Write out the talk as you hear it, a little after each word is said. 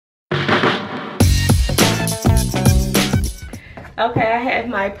Okay, I have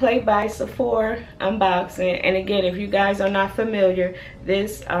my Play by Sephora unboxing, and again, if you guys are not familiar,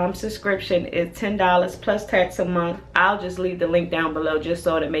 this subscription is $10 plus tax a month. I'll just leave the link down below just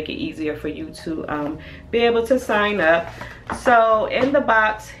so to make it easier for you to be able to sign up. So in the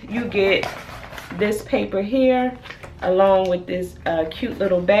box you get this paper here along with this cute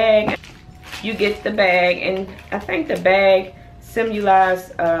little bag. You get the bag, and I think the bag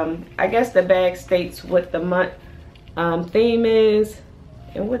symbolizes, I guess the bag states what the month theme is.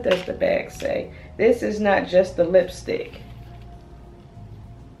 And what does the bag say? This is not just the lipstick.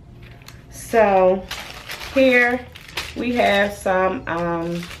 So here we have some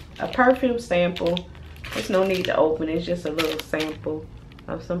a perfume sample. There's no need to open it, it's just a little sample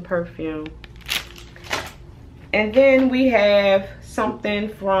of some perfume. And then we have something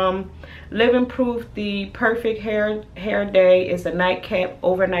from Living Proof, the Perfect Hair Day. Is a nightcap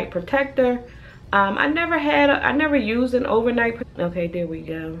overnight protector. I never used an overnight. Okay, there we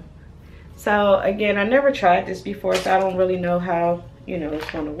go. So again, I never tried this before, so I don't really know how, you know,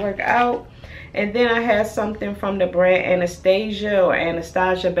 it's going to work out. And then I have something from the brand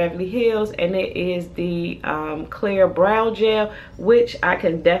Anastasia Beverly Hills, and it is the clear brow gel, which I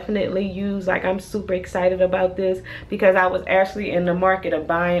can definitely use. Like, I'm super excited about this because I was actually in the market of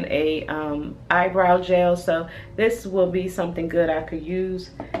buying a eyebrow gel, so this will be something good I could use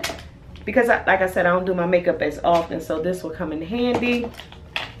because like I said, I don't do my makeup as often, so this will come in handy.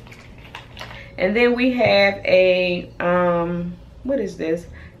 And then we have a what is this?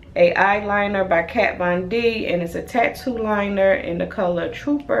 A eyeliner by Kat Von D, and it's a tattoo liner in the color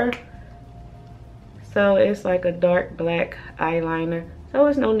Trooper. So it's like a dark black eyeliner, so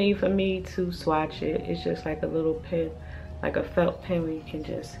there's no need for me to swatch it. It's just like a little pen, like a felt pen, where you can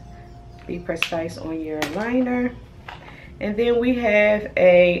just be precise on your liner. And then we have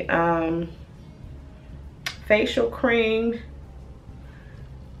a facial cream,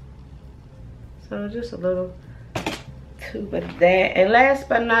 so just a little tube of that. And last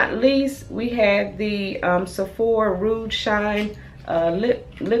but not least, we have the Sephora Rouge Shine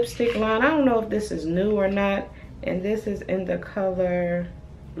lipstick line. I don't know if this is new or not, and this is in the color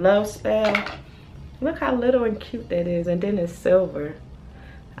Love Spell. Look how little and cute that is, and then it's silver.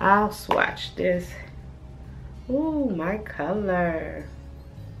 I'll swatch this. Ooh, my color.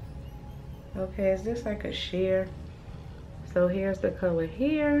 Okay, is this like a sheer? So here's the color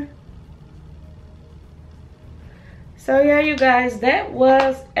here. So yeah, you guys, that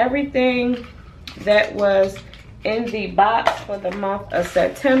was everything that was in the box for the month of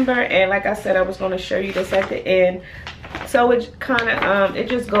September. And like I said, I was going to show you this at the end. So it kind of it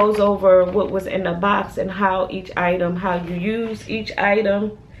just goes over what was in the box and how each item, how you use each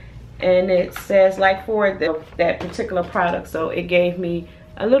item. And it says, like, for that particular product, so it gave me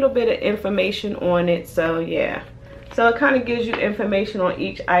a little bit of information on it. So yeah, so it kind of gives you information on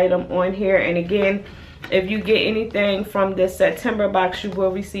each item on here. And again, if you get anything from this September box, you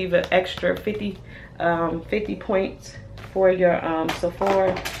will receive an extra 50 points for your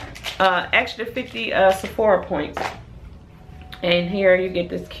Sephora, extra 50 Sephora points. And here you get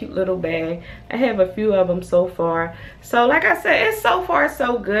this cute little bag. I have a few of them so far. So like I said, it's so far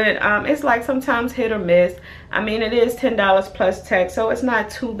so good. It's like sometimes hit or miss. I mean, it is $10 plus tax, so it's not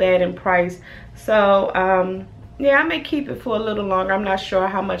too bad in price. So yeah, I may keep it for a little longer. I'm not sure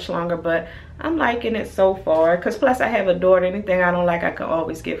how much longer, but I'm liking it so far. Because plus I have a daughter. Anything I don't like, I can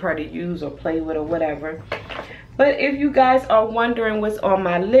always give her to use or play with or whatever. But if you guys are wondering what's on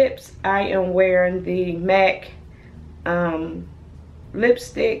my lips, I am wearing the MAC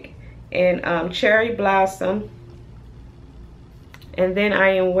lipstick in Cherry Blossom. And then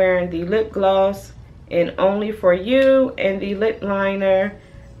I am wearing the lip gloss in Only For You, and the lip liner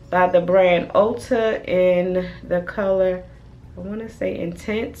by the brand Ulta in the color, I want to say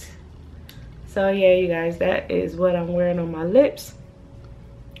Intense. So yeah, you guys, that is what I'm wearing on my lips.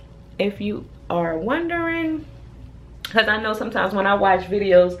 If you are wondering, because I know sometimes when I watch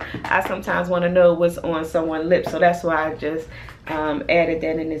videos, I sometimes want to know what's on someone's lips. So that's why I just added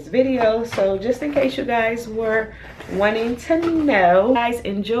that in this video. So just in case you guys were wanting to know. Guys,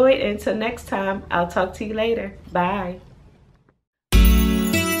 enjoy. Until next time, I'll talk to you later. Bye.